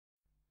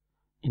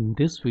In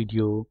this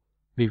video,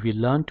 we will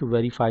learn to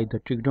verify the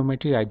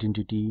trigonometry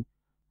identity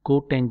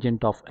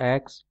cotangent of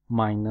x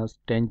minus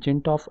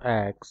tangent of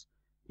x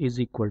is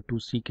equal to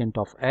secant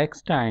of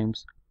x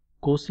times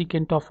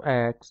cosecant of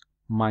x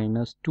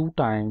minus 2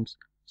 times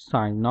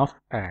sine of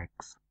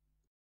x.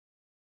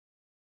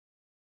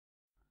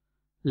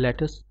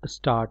 Let us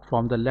start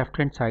from the left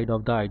hand side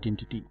of the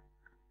identity.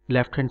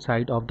 Left hand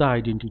side of the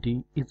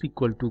identity is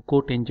equal to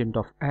cotangent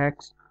of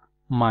x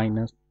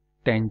minus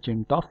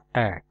tangent of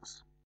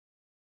x.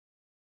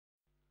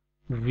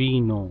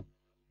 We know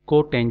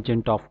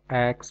cotangent of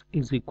x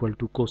is equal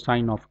to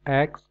cosine of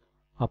x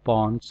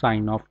upon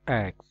sine of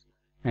x,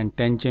 and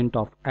tangent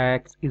of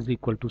x is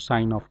equal to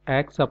sine of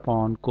x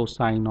upon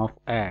cosine of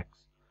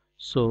x.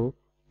 So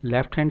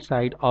left hand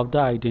side of the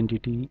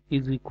identity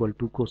is equal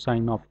to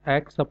cosine of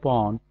x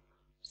upon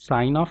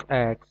sine of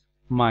x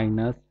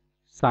minus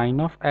sine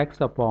of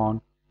x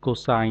upon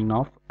cosine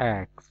of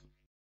x.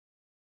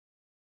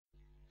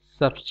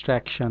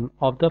 Subtraction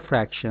of the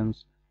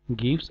fractions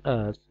gives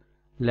us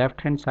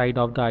left hand side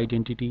of the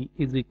identity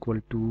is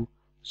equal to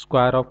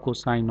square of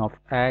cosine of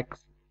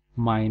x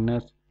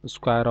minus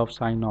square of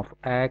sine of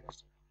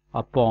x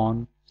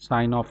upon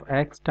sine of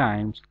x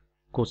times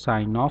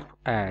cosine of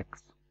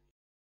x.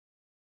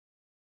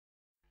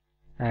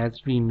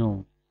 As we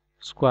know,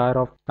 square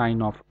of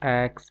sine of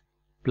x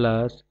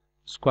plus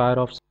square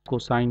of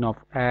cosine of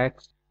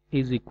x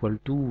is equal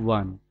to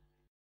 1.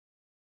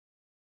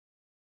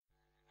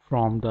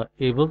 From the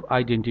above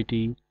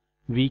identity,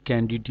 we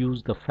can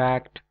deduce the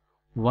fact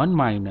 1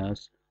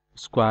 minus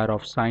square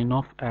of sine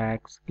of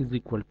x is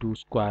equal to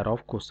square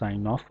of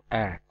cosine of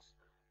x.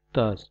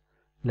 Thus,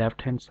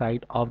 left hand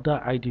side of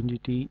the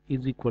identity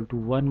is equal to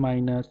 1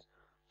 minus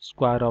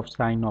square of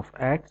sine of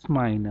x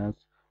minus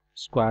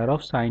square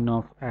of sine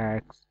of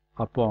x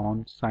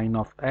upon sine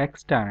of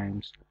x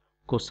times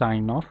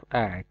cosine of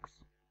x.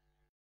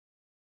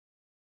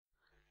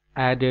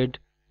 Added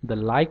the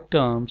like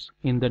terms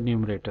in the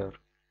numerator.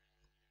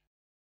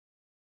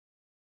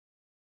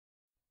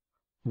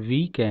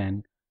 We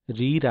can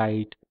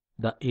rewrite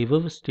the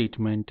above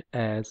statement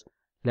as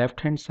left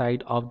hand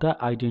side of the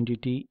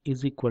identity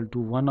is equal to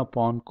 1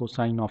 upon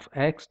cosine of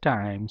x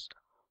times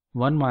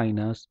 1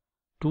 minus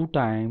 2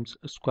 times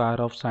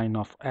square of sine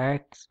of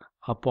x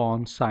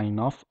upon sine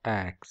of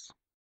x.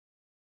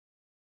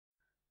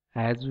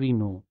 As we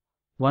know,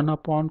 1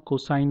 upon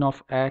cosine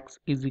of x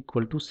is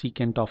equal to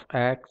secant of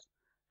x,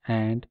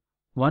 and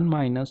 1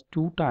 minus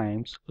 2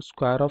 times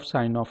square of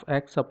sine of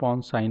x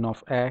upon sine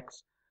of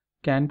x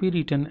can be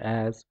written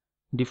as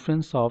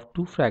difference of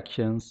two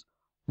fractions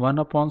 1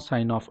 upon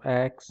sine of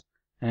x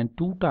and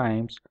 2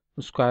 times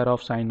square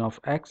of sine of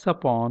x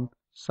upon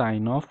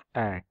sine of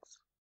x.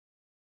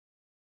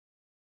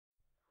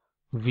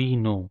 We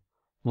know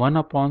 1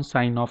 upon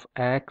sine of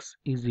x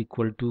is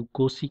equal to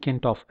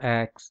cosecant of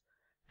x,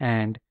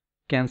 and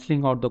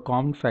cancelling out the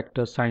common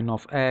factor sine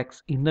of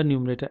x in the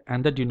numerator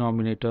and the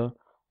denominator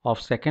of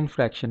second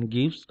fraction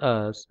gives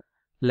us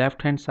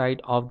left hand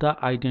side of the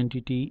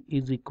identity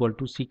is equal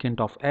to secant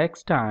of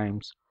x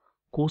times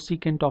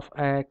cosecant of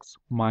x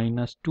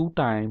minus 2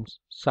 times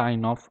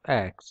sine of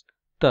x.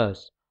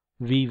 Thus,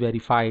 we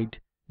verified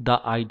the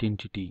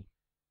identity.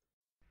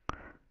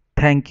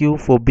 Thank you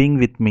for being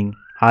with me.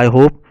 I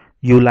hope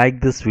you like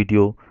this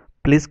video.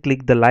 Please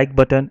click the like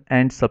button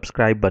and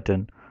subscribe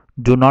button.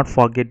 Do not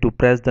forget to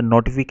press the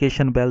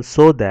notification bell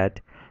so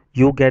that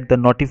you get the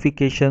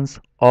notifications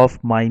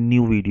of my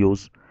new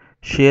videos.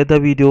 Share the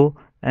video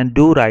and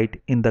do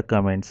write in the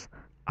comments.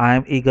 I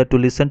am eager to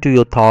listen to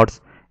your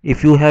thoughts.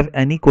 If you have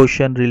any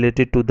question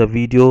related to the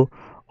video,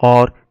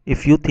 or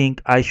if you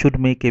think I should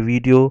make a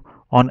video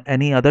on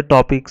any other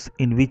topics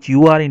in which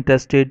you are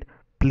interested,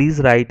 please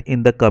write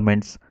in the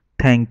comments.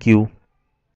 Thank you.